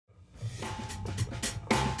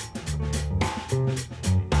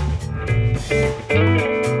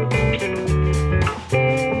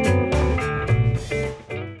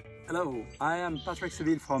Patrick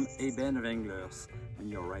Sebile from A Band of Anglers, and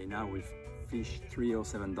you're right now with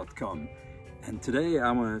fish307.com. And today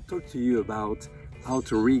I want to talk to you about how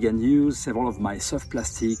to rig and use several of my soft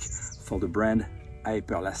plastic for the brand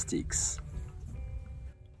Hyperplastics.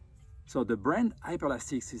 So the brand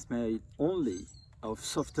Hyperplastics is made only of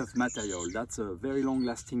soft tough material. That's a very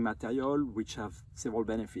long-lasting material which have several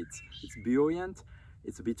benefits. It's buoyant,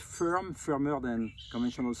 it's a bit firmer than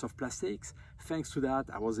conventional soft plastics. Thanks to that,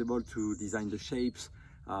 I was able to design the shapes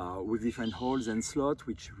with different holes and slots,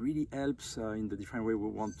 which really helps in the different way we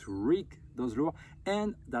want to rig those lures,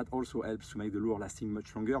 and that also helps to make the lure lasting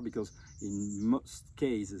much longer, because in most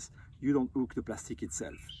cases you don't hook the plastic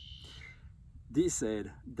itself. This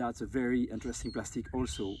said, that's a very interesting plastic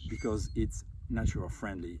also because it's natural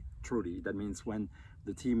friendly, truly. That means when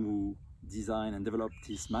the team who designed and developed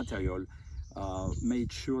this material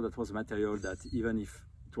made sure that was a material that even if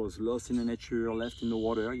it was lost in the nature, left in the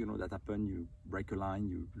water, you know that happen, you break a line,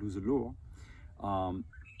 you lose a lure.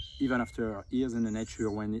 Even after years in the nature,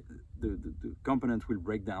 when the component will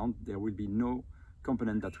break down, there will be no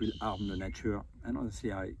component that will harm the nature, and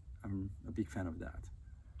honestly I'm a big fan of that.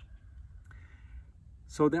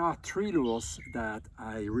 So there are three lures that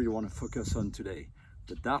I really want to focus on today: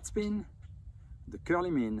 the dart spin, the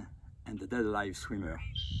curly min, and the dead alive swimmer.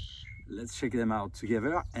 Let's check them out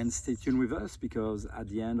together and stay tuned with us, because at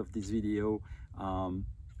the end of this video,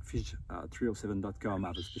 fish307.com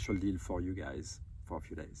have a special deal for you guys for a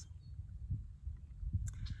few days.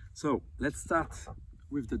 So let's start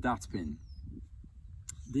with the dart spin.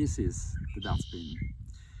 This is the dart spin.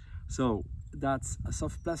 So that's a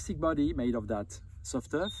soft plastic body made of that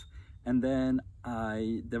soft tough, and then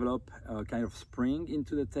I develop a kind of spring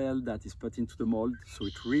into the tail that is put into the mold, so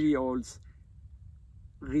it really holds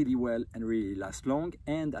really well and really lasts long.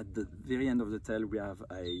 And at the very end of the tail we have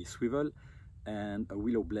a swivel and a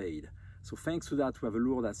willow blade. So thanks to that we have a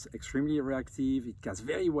lure that's extremely reactive, it casts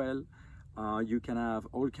very well. You can have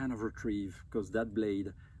all kind of retrieve, because that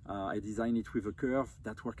blade I designed it with a curve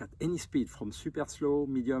that works at any speed, from super slow,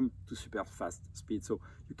 medium to super fast speed, so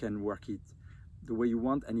you can work it the way you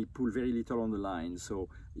want, and it pulls very little on the line, so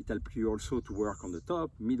it helps you also to work on the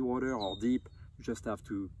top, mid-water or deep. You just have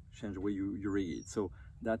to change the way you rig it. So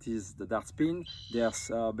that is the dart spin. There's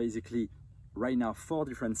basically right now 4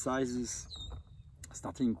 different sizes,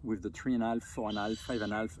 starting with the 3.5, 4.5,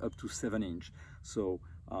 5.5 up to 7 inch. So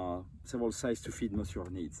several sizes to fit most of your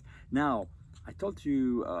needs. Now, I told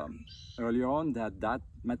you earlier on that that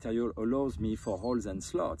material allows me for holes and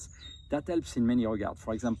slots. That helps in many regards.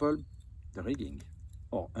 For example, the rigging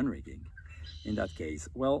or unrigging. In that case,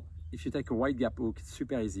 well, if you take a wide gap hook, it's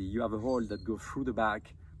super easy. You have a hole that goes through the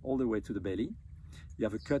back all the way to the belly. You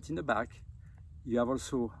have a cut in the back. You have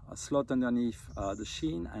also a slot underneath the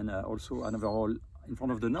shin, and also another hole in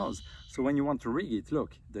front of the nose. So when you want to rig it,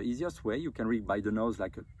 look, the easiest way, you can rig by the nose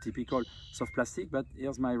like a typical soft plastic, but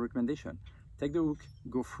here's my recommendation. Take the hook,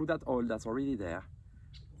 go through that hole that's already there,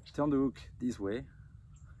 turn the hook this way.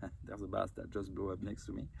 There's a bass that just blew up next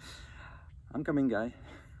to me. I'm coming, guy.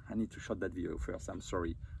 I need to shot that video first, I'm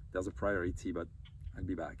sorry. There's a priority, but I'll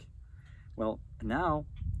be back. Well, now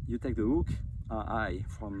you take the hook, eye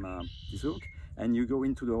from this hook, and you go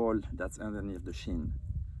into the hole that's underneath the shin,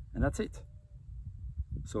 and that's it.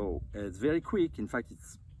 So it's very quick. In fact,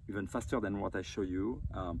 it's even faster than what I show you,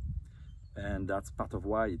 and that's part of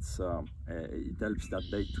why it helps that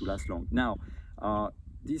bait to last long. Now,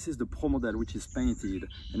 this is the Pro model, which is painted,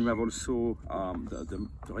 and we have also the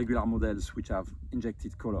regular models which have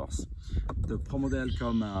injected colors. The Pro model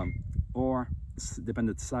come or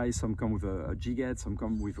dependent size. Some come with a jig-head, some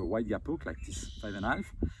come with a wide gap hook like this 5.5.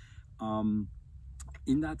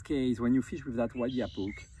 In that case, when you fish with that wide gap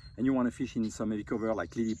hook and you want to fish in some heavy cover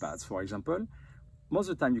like lily pads, for example, most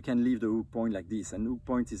of the time you can leave the hook point like this, and the hook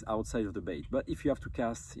point is outside of the bait. But if you have to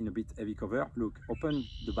cast in a bit heavy cover, look, open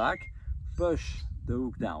the back, push the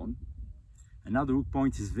hook down, and now the hook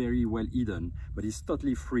point is very well hidden, but it's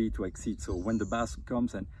totally free to exit. So when the bass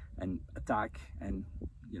comes and attack, and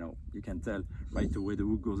you know, you can tell right away the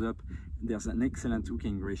hook goes up, there's an excellent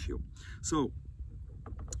hooking ratio. So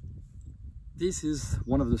this is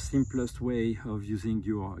one of the simplest way of using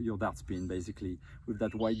your dart spin, basically, with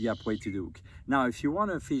that wide gap weighted hook. Now, if you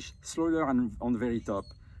want to fish slower and on the very top,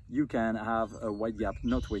 you can have a wide gap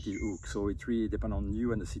not weighted hook. So it really depends on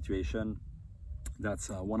you and the situation. That's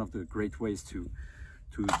one of the great ways to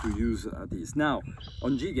use this. Now,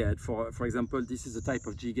 on jig head, for example, this is the type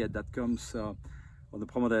of jig head that comes on the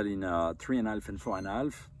Pro model in 3.5 and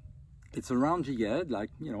 4.5. It's a round jig head,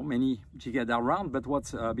 like, you know, many jig heads are round, but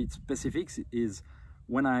what's a bit specific is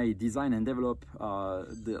when I design and develop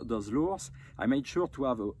those lures, I made sure to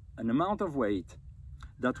have an amount of weight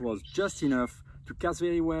that was just enough to cast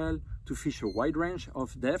very well, to fish a wide range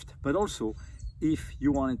of depth, but also if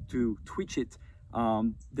you wanted to twitch it,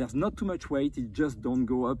 there's not too much weight, it just don't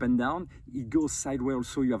go up and down, it goes sideways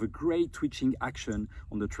also. You have a great twitching action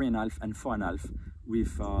on the 3.5 and 4.5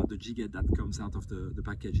 with the jig head that comes out of the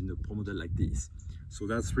package in the Pro model like this. So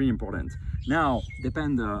that's really important. Now,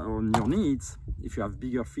 depend on your needs. If you have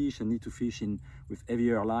bigger fish and need to fish in with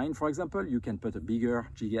heavier line, for example, you can put a bigger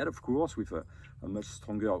jig head, of course, with a much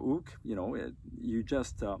stronger hook. You know, you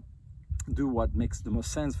just do what makes the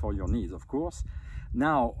most sense for your needs, of course.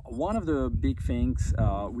 Now, one of the big things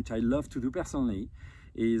which I love to do personally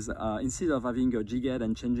is instead of having a jig head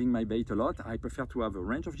and changing my bait a lot, I prefer to have a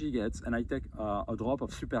range of jig heads, and I take a drop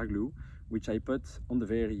of super glue, which I put on the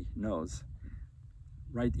very nose,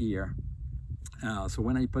 right here. So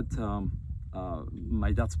when I put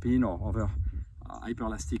my dart spin or other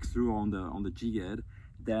Hyperplastics lure on the jig head,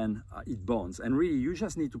 then it bonds. And really, you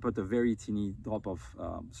just need to put a very teeny drop of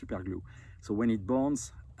super glue. So when it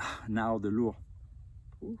bonds, now the lure,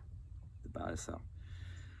 ooh, the barrels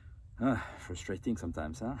are frustrating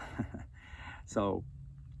sometimes, huh? So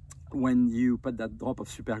when you put that drop of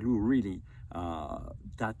super glue, really,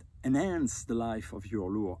 that enhances the life of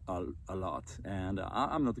your lure a lot. And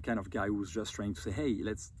I'm not the kind of guy who's just trying to say, hey,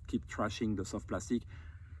 let's keep trashing the soft plastic.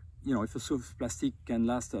 You know, if a soft plastic can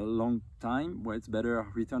last a long time, well, it's better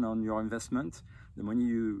return on your investment, the money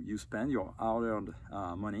you spend, your hard-earned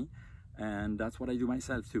money, and that's what I do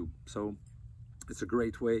myself too. So it's a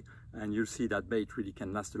great way, and you'll see that bait really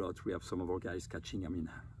can last a lot. We have some of our guys catching, I mean,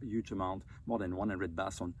 a huge amount, more than 100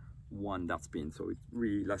 bass on one dart spin, so it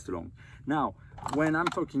really lasts long. Now, when I'm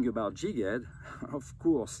talking about jig head, of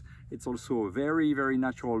course, it's also a very, very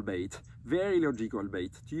natural bait, very logical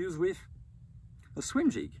bait to use with a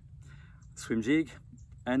swim jig. Swim jig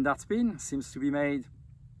and dart spin seems to be made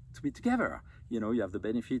to be together. You know, you have the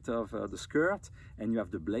benefit of the skirt and you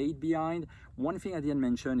have the blade behind. One thing I didn't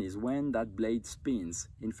mention is when that blade spins,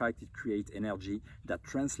 in fact, it creates energy that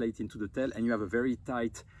translates into the tail, and you have a very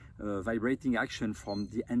tight vibrating action from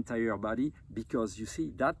the entire body, because you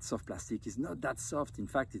see that soft plastic is not that soft. In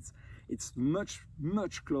fact, it's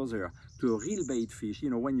much closer to a real bait fish.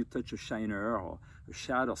 You know, when you touch a shiner or a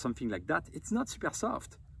shad or something like that, it's not super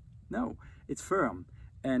soft. No, it's firm.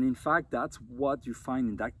 And in fact, that's what you find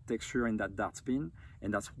in that texture and that dart spin.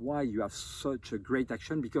 And that's why you have such a great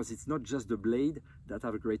action, because it's not just the blade that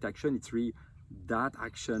have a great action, it's really that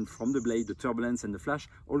action from the blade, the turbulence and the flash,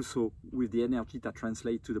 also with the energy that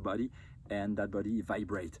translates to the body, and that body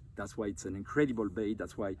vibrate. That's why it's an incredible bait.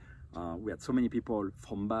 That's why we had so many people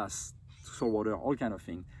from bass to saltwater, all kind of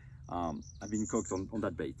thing, have been cooked on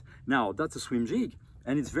that bait. Now, that's a swim jig,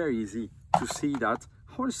 and it's very easy to see that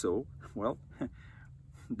also, well,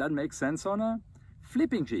 that makes sense on a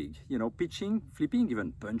flipping jig, you know, pitching, flipping,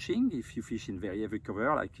 even punching, if you fish in very heavy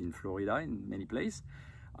cover, like in Florida, in many places.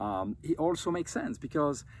 It also makes sense,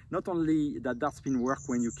 because not only that dart spin work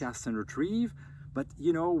when you cast and retrieve, but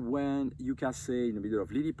you know, when you cast, say, in the middle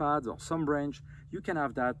of lily pads or some branch, you can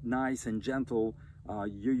have that nice and gentle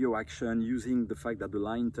yo-yo action, using the fact that the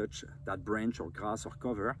line touch that branch or grass or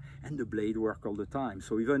cover, and the blade work all the time.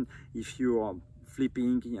 So even if you are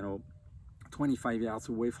flipping, you know, 25 yards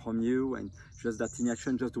away from you, and just that in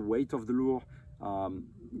action, just the weight of the lure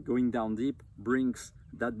going down deep brings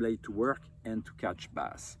that blade to work and to catch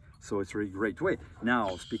bass. So it's a really great way.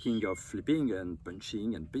 Now, speaking of flipping and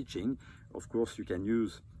punching and pitching, of course you can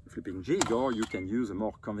use a flipping jig, or you can use a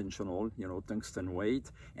more conventional, you know, tungsten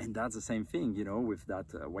weight, and that's the same thing, you know, with that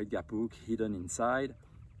wide gap hook hidden inside.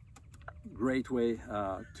 Great way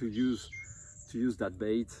to use that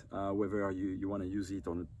bait, whether you want to use it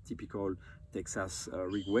on a typical Texas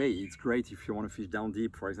rig way. It's great if you want to fish down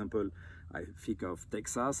deep. For example, I think of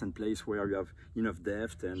Texas and place where you have enough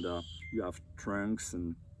depth, and you have trunks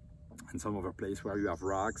and some other place where you have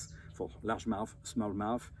rocks for largemouth,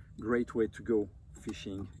 smallmouth. Great way to go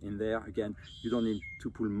fishing in there. Again, you don't need to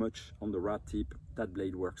pull much on the rod tip. That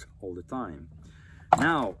blade works all the time.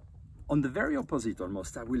 Now, on the very opposite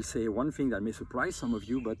almost, I will say one thing that may surprise some of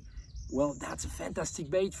you, but well, that's a fantastic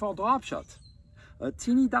bait for drop shot. A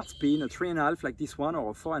teeny dart spin, a 3.5 like this one,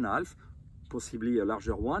 or a 4.5, possibly a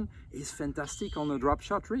larger one, is fantastic on a drop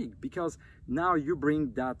shot rig, because now you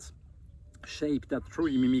bring that shape that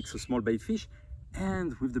truly mimics a small bait fish,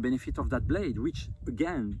 and with the benefit of that blade, which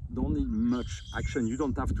again don't need much action. You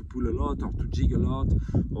don't have to pull a lot or to jig a lot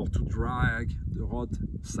or to drag the rod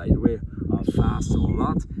sideways fast or a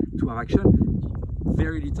lot to have action.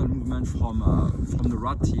 very little movement from the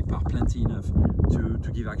rod tip are plenty enough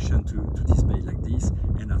to give action to this bait like this,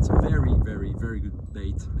 and that's a very good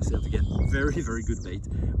bait. I say it again, very good bait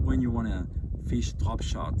when you want to fish drop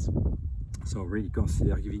shot. So really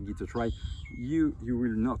consider giving it a try. You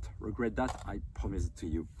will not regret that, I promise it to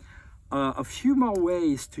you. A few more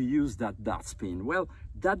ways to use that dart spin. Well,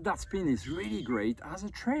 that dart spin is really great as a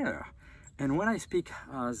trailer. And when I speak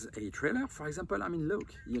as a trailer, for example, I mean,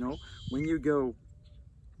 look, you know, when you go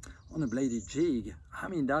on a bladed jig, I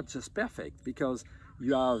mean, that's just perfect because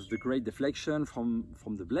you have the great deflection from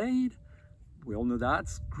the blade. We all know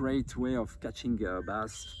that's great way of catching a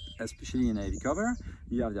bass, especially in a heavy cover.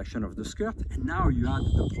 You have the action of the skirt, and now you add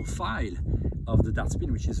the profile of the dart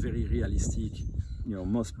spin, which is very realistic. You know,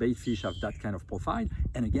 most bait fish have that kind of profile,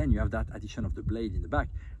 and again, you have that addition of the blade in the back.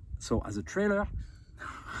 So as a trailer,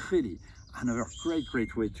 really another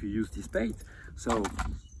great way to use this bait. So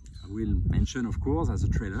I will mention, of course, as a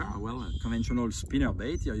trailer, well, a conventional spinner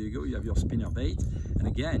bait. Here you go, you have your spinner bait, and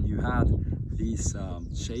again, you had this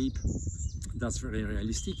shape that's very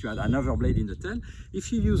realistic. You had another blade in the tail.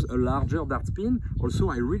 If you use a larger dart spin, also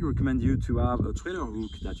I really recommend you to have a trailer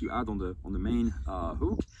hook that you add on the main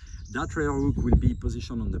hook. That trailer hook will be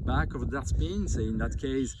positioned on the back of the dart spin. So in that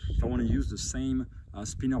case, if I want to use the same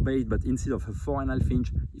spinner bait, but instead of a 4.5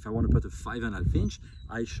 inch, if I want to put a 5.5 inch,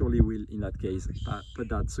 I surely will, in that case, put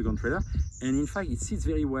that second trailer. And in fact, it sits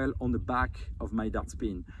very well on the back of my dart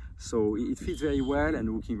spin. So it fits very well, and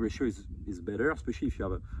the hooking ratio is better, especially if you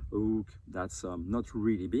have a hook that's not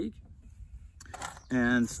really big.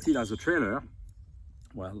 And still as a trailer,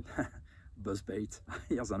 well, buzz bait,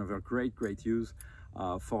 here's another great use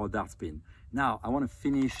for a dart spin. Now, I want to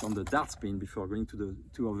finish on the dart spin before going to the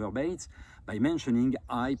two other baits by mentioning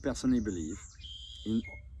I personally believe, in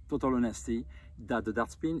total honesty, that the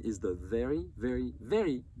dart spin is the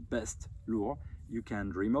very best lure you can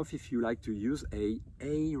dream of if you like to use a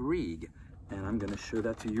rig. And I'm going to show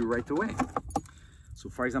that to you right away. So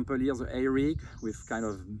for example, here's the A rig with kind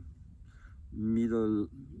of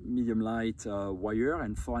medium light wire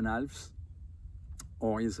and 4.5,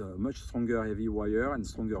 or is a much stronger heavy wire and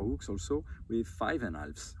stronger hooks also with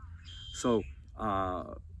 5.5. So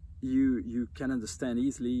you can understand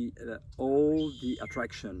easily all the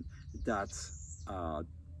attraction that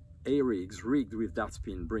A-rigs rigged with dart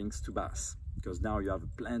spin brings to bass, because now you have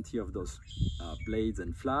plenty of those blades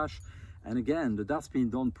and flash. And again, the dart spin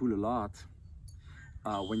don't pull a lot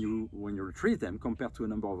when you retrieve them compared to a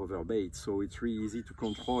number of other baits, so it's really easy to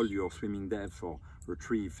control your swimming depth or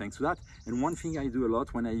retrieve thanks to that. And one thing I do a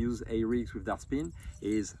lot when I use A-rigs with dart spin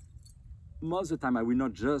is most of the time I will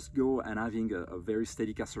not just go and having a very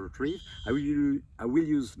steady cast retrieve. I will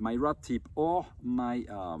use my rod tip or my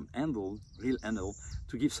reel handle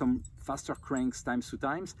to give some faster cranks times 2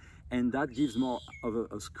 times, and that gives more of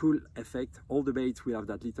a school effect. All the baits will have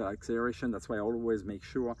that little acceleration. That's why I always make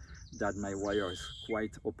sure that my wire is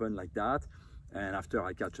quite open like that, and after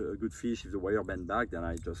I catch a good fish, if the wire bends back, then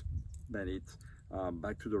I just bend it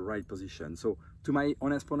back to the right position. So to my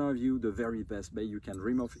honest point of view, the very best bait you can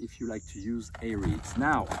dream of if you like to use A-rigs.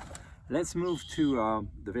 Now let's move to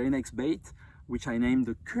the very next bait, which I named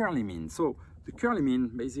the curly min. So the curly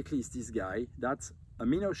min basically is this guy that's a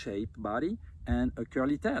minnow shaped body and a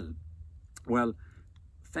curly tail. Well,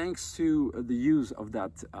 thanks to the use of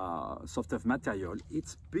that soft tough material,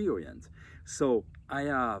 it's buoyant. So I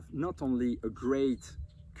have not only a great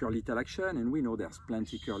curly tail action, and we know there's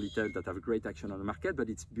plenty curly tail that have great action on the market, but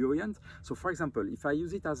it's buoyant. So for example, if I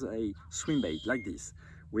use it as a swim bait like this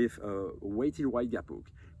with a weighted wide gap hook,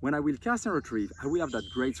 when I will cast and retrieve, I will have that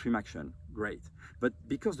great swim action, great. But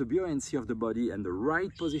because the buoyancy of the body and the right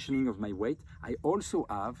positioning of my weight, I also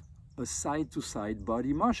have a side-to-side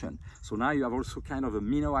body motion. So now you have also kind of a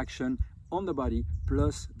minnow action on the body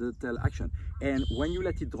plus the tail action. And when you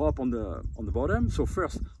let it drop on the bottom, so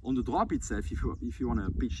first on the drop itself, if you want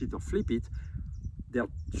to pitch it or flip it, they're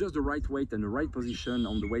just the right weight and the right position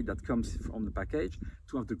on the weight that comes from the package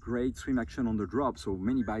to have the great swim action on the drop. So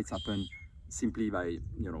many bites happen simply by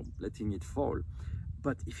letting it fall.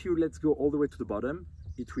 But if you let go all the way to the bottom,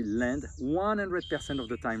 it will land 100% of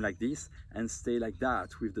the time like this and stay like that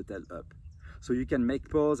with the tail up. So you can make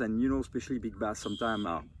pause, and especially big bass sometimes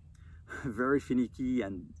are very finicky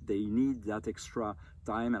and they need that extra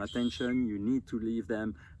time and attention. You need to leave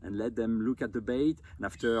them and let them look at the bait, and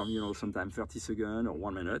after sometimes 30 seconds or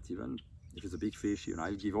 1 minute, even if it's a big fish,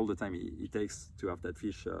 I'll give all the time it takes to have that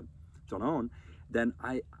fish turn on. Then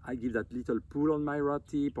I give that little pull on my rod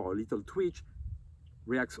tip or a little twitch,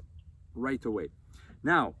 reacts right away.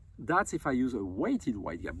 Now that's if I use a weighted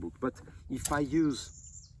wide gap hook, but if I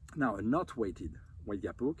use now a not weighted wide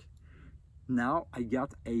gap hook, Now I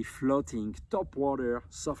got a floating top water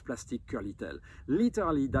soft plastic curly tail.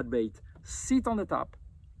 Literally that bait sits on the top,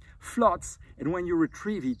 floats, and when you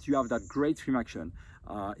retrieve it, you have that great swim action.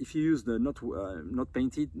 If you use the not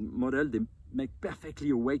painted model, they make perfectly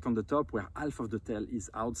a wake on the top where half of the tail is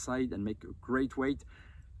outside and make a great wake,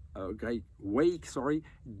 sorry.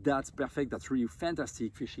 That's perfect. That's really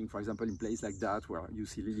fantastic fishing, for example, in places like that where you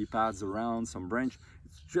see lily pads around, some branch.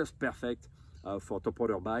 It's just perfect for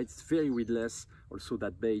topwater bites. It's very weedless. Also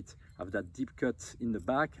that bait have that deep cut in the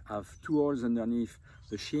back, have 2 holes underneath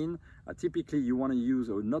the shin. Typically you want to use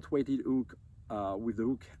a not weighted hook with the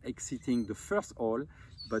hook exiting the first hole,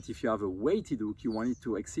 but if you have a weighted hook, you want it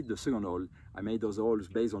to exit the second hole. I made those holes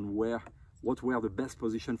based on what were the best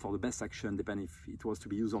position for the best action, depending if it was to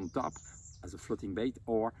be used on top as a floating bait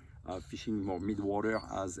or fishing more mid-water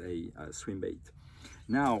as a swim bait.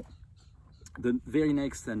 Now, the very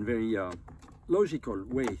next and very logical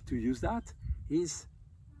way to use that is,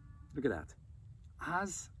 look at that,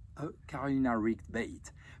 as a Carolina rigged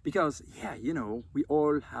bait. Because, yeah, you know, we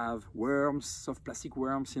all have worms, soft plastic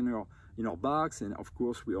worms in our box, and of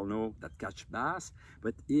course we all know that catch bass.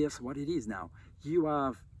 But here's what it is now. You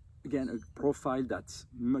have, again, a profile that's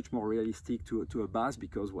much more realistic to a bass,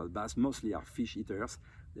 because, well, bass mostly are fish eaters.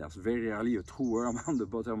 There's very rarely a true worm on the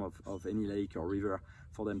bottom of any lake or river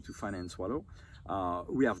for them to find and swallow.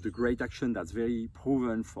 We have the great action that's very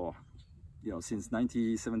proven for, you know, since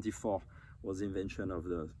 1974 was the invention of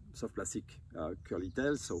the soft plastic curly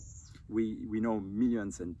tail. So we know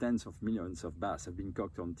millions and tens of millions of bass have been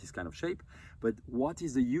caught on this kind of shape. But what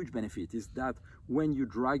is the huge benefit is that when you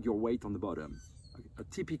drag your weight on the bottom, a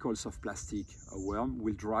typical soft plastic worm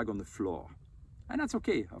will drag on the floor. And that's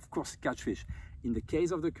okay, of course, catch fish. In the case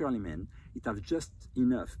of the curlyman, it has just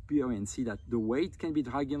enough buoyancy that the weight can be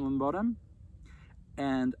dragging on the bottom,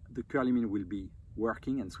 and the curlyman will be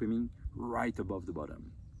working and swimming right above the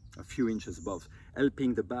bottom, a few inches above,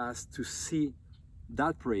 helping the bass to see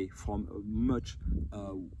that prey from a much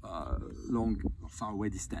long, far away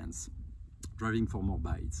distance, driving for more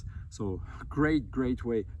bites. So great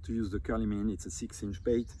way to use the curlyman. It's a 6-inch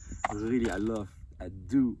bait. Really, I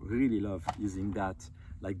do really love using that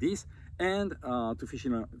like this. And to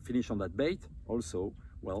finish on that bait, also,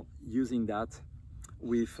 well, using that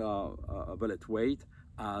with a bullet weight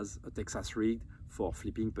as a Texas rig for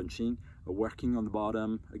flipping, punching, working on the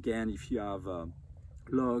bottom. Again, if you have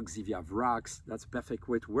logs, if you have rocks, that's a perfect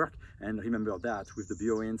way to work. And remember that with the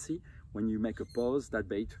buoyancy, when you make a pause, that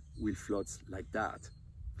bait will float like that.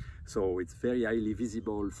 So it's very highly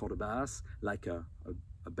visible for the bass, like a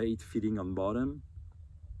bait feeding on bottom.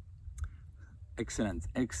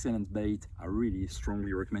 Excellent bait. I really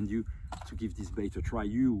strongly recommend you to give this bait a try.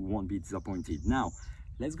 You won't be disappointed. Now,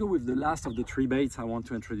 let's go with the last of the 3 baits I want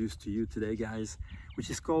to introduce to you today, guys, which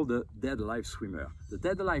is called the Dead Alive Swimmer. The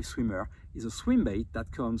Dead Alive Swimmer is a swim bait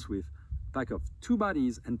that comes with a pack of 2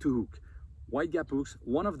 bodies and 2 hooks, wide gap hooks,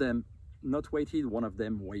 one of them not weighted, one of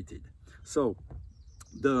them weighted. So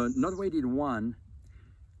the not weighted one,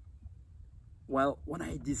 well, when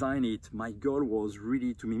I designed it, my goal was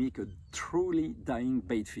really to mimic a truly dying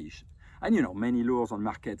bait fish. And you know, many lures on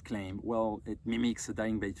market claim, well, it mimics a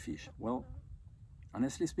dying bait fish. Well,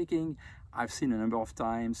 honestly speaking, I've seen a number of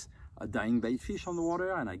times a dying bait fish on the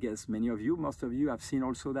water, and I guess many of you, most of you have seen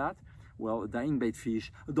also that. Well, a dying bait fish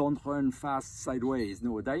don't run fast sideways.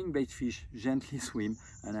 No, a dying bait fish gently swim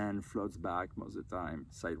and then floats back most of the time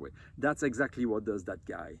sideways. That's exactly what does that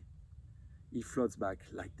guy. He floats back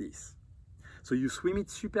like this. So you swim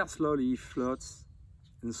it super slowly, floats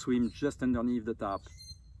and swim just underneath the top,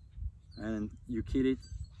 and you kill it.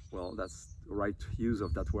 Well, that's the right use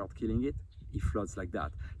of that word, killing it. It floats like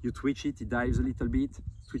that. You twitch it, it dives a little bit,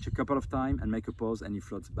 twitch a couple of times and make a pause, and it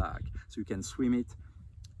floats back. So you can swim it,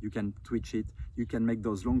 you can twitch it, you can make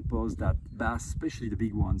those long pauses that bass, especially the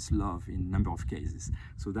big ones, love in a number of cases.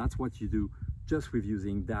 So that's what you do just with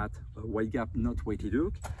using that wide gap, not weighted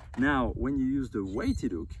hook. Now, when you use the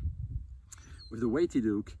weighted hook, with the weighted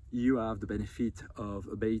hook, you have the benefit of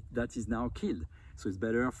a bait that is now killed. So it's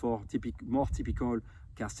better for more typical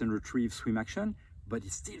cast and retrieve swim action, but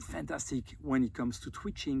it's still fantastic when it comes to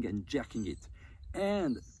twitching and jerking it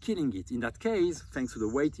and killing it. In that case, thanks to the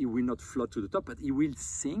weight, it will not float to the top, but it will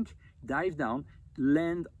sink, dive down,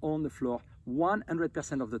 land on the floor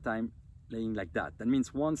 100% of the time, laying like that. That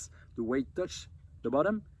means once the weight touches the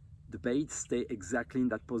bottom, the bait stays exactly in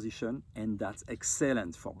that position, and that's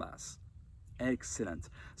excellent for bass. Excellent.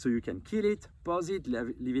 So you can kill it, pause it,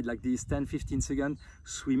 leave it like this 10-15 seconds,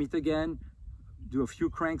 swim it again, do a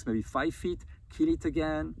few cranks, maybe 5 feet, kill it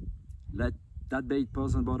again, let that bait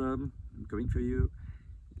pause on bottom, I'm coming for you,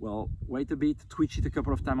 well, wait a bit, twitch it a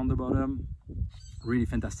couple of times on the bottom. Really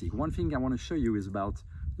fantastic. One thing I want to show you is about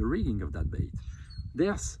the rigging of that bait.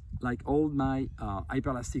 There's, like all my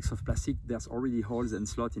Hyperplastics soft plastic, there's already holes and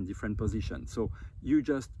slots in different positions. So you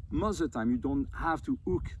just, most of the time, you don't have to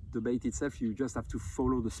hook the bait itself, you just have to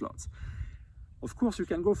follow the slots. Of course, you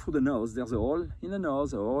can go through the nose. There's a hole in the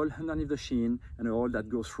nose, a hole underneath the shin, and a hole that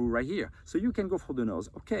goes through right here. So you can go through the nose,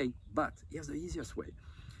 okay, but here's the easiest way.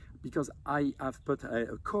 Because I have put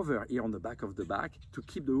a cover here on the back of the back to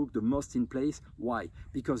keep the hook the most in place. Why?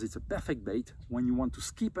 Because it's a perfect bait when you want to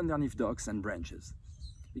skip underneath docks and branches.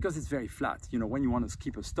 Because it's very flat. You know, when you want to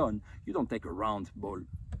skip a stone, you don't take a round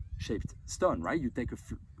ball-shaped stone, right? You take a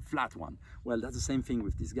flat one. Well, that's the same thing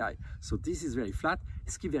with this guy. So this is very flat,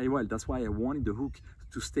 it skips very well. That's why I wanted the hook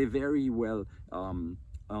to stay very well on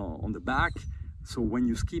the back. So when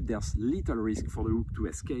you skip, there's little risk for the hook to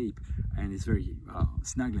escape, and it's very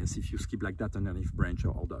snagless if you skip like that underneath branch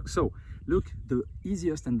or dog. So look, the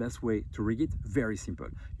easiest and best way to rig it, very simple.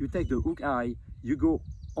 You take the hook eye, you go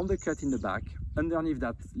on the cut in the back, underneath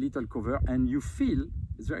that little cover, and you feel,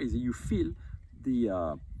 it's very easy, you feel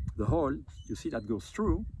the hole, you see that goes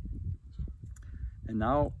through, and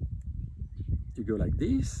now you go like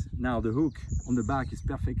this. Now the hook on the back is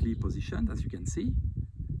perfectly positioned, as you can see,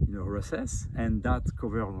 in a recess, and that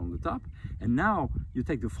cover on the top. And now you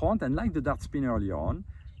take the front, and like the dart spin earlier on,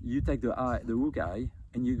 you take the hook eye,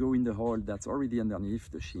 and you go in the hole that's already underneath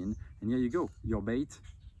the shin, and here you go. Your bait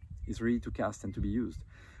is ready to cast and to be used.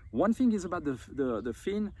 One thing is about the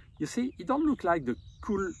fin, you see, it don't look like the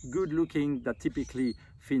cool, good looking that typically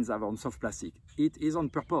fins have on soft plastic. It is on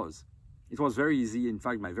purpose. It was very easy. In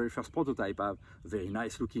fact, my very first prototype have a very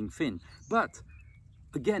nice looking fin. But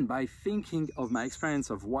again, by thinking of my experience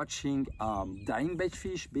of watching dying bait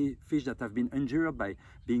fish that have been injured by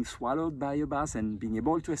being swallowed by a bass and being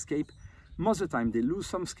able to escape, most of the time they lose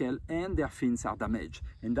some scale and their fins are damaged.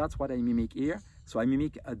 And that's what I mimic here. So I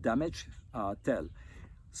mimic a damaged tail.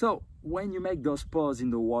 So when you make those paws in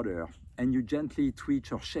the water and you gently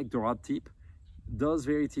twitch or shake the rod tip, those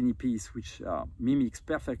very teeny piece, which mimics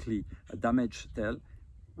perfectly a damaged tail,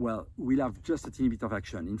 well, we'll have just a teeny bit of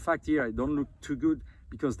action. In fact, here I don't look too good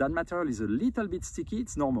because that material is a little bit sticky,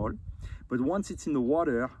 it's normal. But once it's in the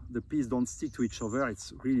water, the piece don't stick to each other.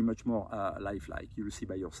 It's really much more lifelike, you'll see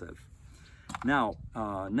by yourself. Now,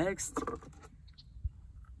 next,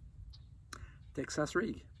 Texas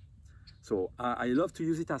rig. So I love to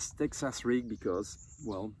use it as Texas rig because,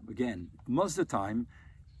 well, again, most of the time,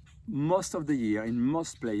 most of the year, in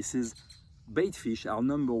most places, bait fish are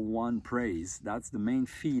 #1 praise. That's the main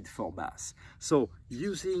feed for bass. So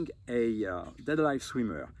using a dead alive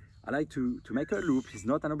swimmer, I like to make a loop. It's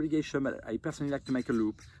not an obligation, but I personally like to make a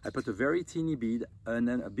loop. I put a very teeny bead and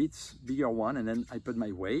then a bit bigger one, and then I put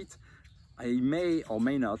my weight. I may or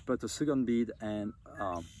may not put a second bead and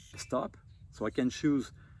stop. So I can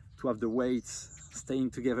choose to have the weights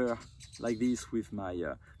staying together like this with my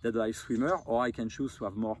dead alive swimmer, or I can choose to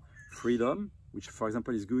have more freedom, which for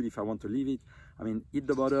example is good if I want to leave it. I mean, hit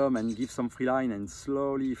the bottom and give some free line and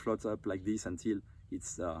slowly float up like this until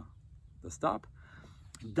it's the stop.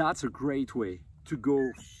 That's a great way to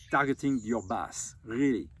go targeting your bass.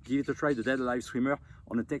 Really, give it a try, the dead alive swimmer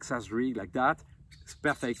on a Texas rig like that. It's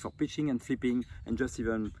perfect for pitching and flipping and just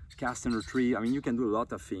even cast and retrieve. I mean, you can do a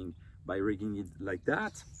lot of things by rigging it like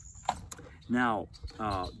that. Now,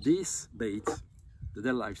 this bait, the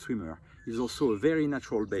dead alive swimmer, is also a very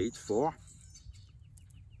natural bait for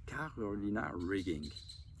Carolina rigging.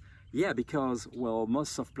 Yeah, because, well,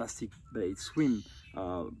 most of plastic baits,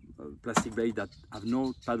 plastic bait that have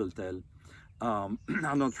no paddle tail, are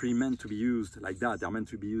not really meant to be used like that. They're meant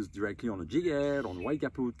to be used directly on a jig head, on white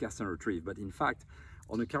caput, cast and retrieve. But in fact,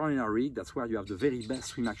 on a Carolina rig, that's where you have the very best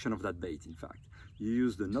swim action of that bait. In fact, you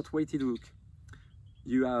use the not weighted hook,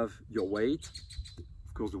 you have your weight.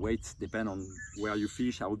 Of course, the weights depend on where you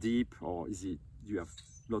fish, how deep, or is it, you have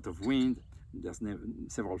a lot of wind. There's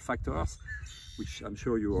several factors, which I'm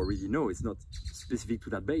sure you already know. It's not specific to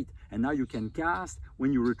that bait. And now you can cast.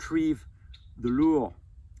 When you retrieve the lure,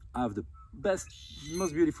 have the best,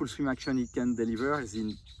 most beautiful swim action it can deliver is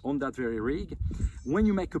on that very rig. When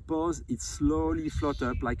you make a pause, it slowly floats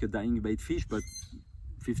up like a dying bait fish, but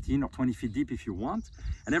 15 or 20 feet deep if you want.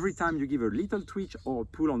 And every time you give a little twitch or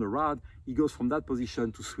pull on the rod, it goes from that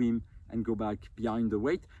position to swim and go back behind the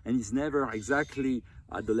weight. And it's never exactly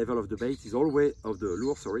at the level of the bait, is always of the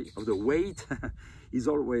lure, sorry, of the weight is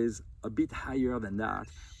always a bit higher than that,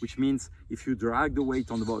 which means if you drag the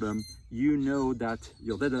weight on the bottom, you know that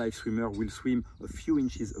your dead alive swimmer will swim a few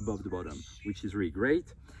inches above the bottom, which is really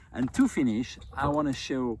great. And to finish, I want to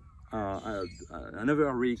show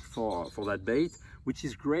another rig for that bait, which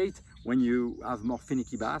is great when you have more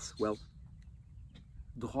finicky bass. Well,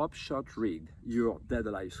 drop shot rig your dead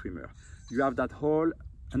alive swimmer. You have that hole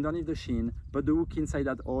underneath the shin, put the hook inside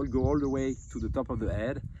that hole, go all the way to the top of the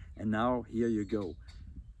head, and now here you go.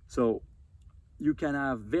 So you can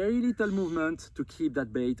have very little movement to keep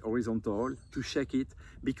that bait horizontal, to shake it,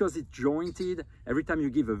 because it's jointed. Every time you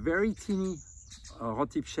give a very teeny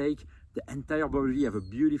rod tip shake, the entire body have a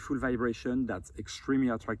beautiful vibration that's extremely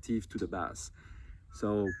attractive to the bass.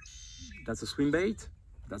 So that's a swim bait,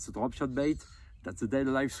 that's a drop shot bait, that's a dead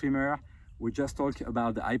alive swimmer. We just talked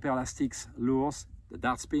about the Hyperplastics lures, the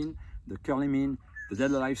dart spin, the curly min, the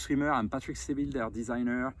dead alive swimmer. I'm Patrick Sebile, their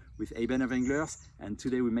designer with Ebenezer Anglers, and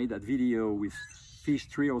today we made that video with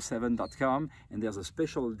fish307.com, and there's a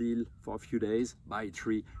special deal for a few days: buy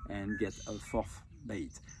 3 and get a 4th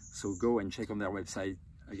bait. So go and check on their website.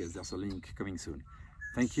 I guess there's a link coming soon.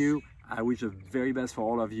 Thank you. I wish the very best for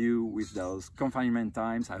all of you with those confinement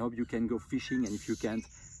times. I hope you can go fishing, and if you can't,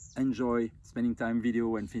 enjoy spending time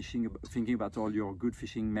video and fishing, thinking about all your good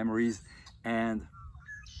fishing memories, and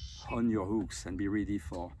on your hooks and be ready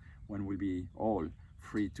for when we'll be all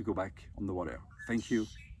free to go back on the water. Thank you.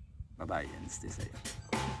 Bye-bye and stay safe.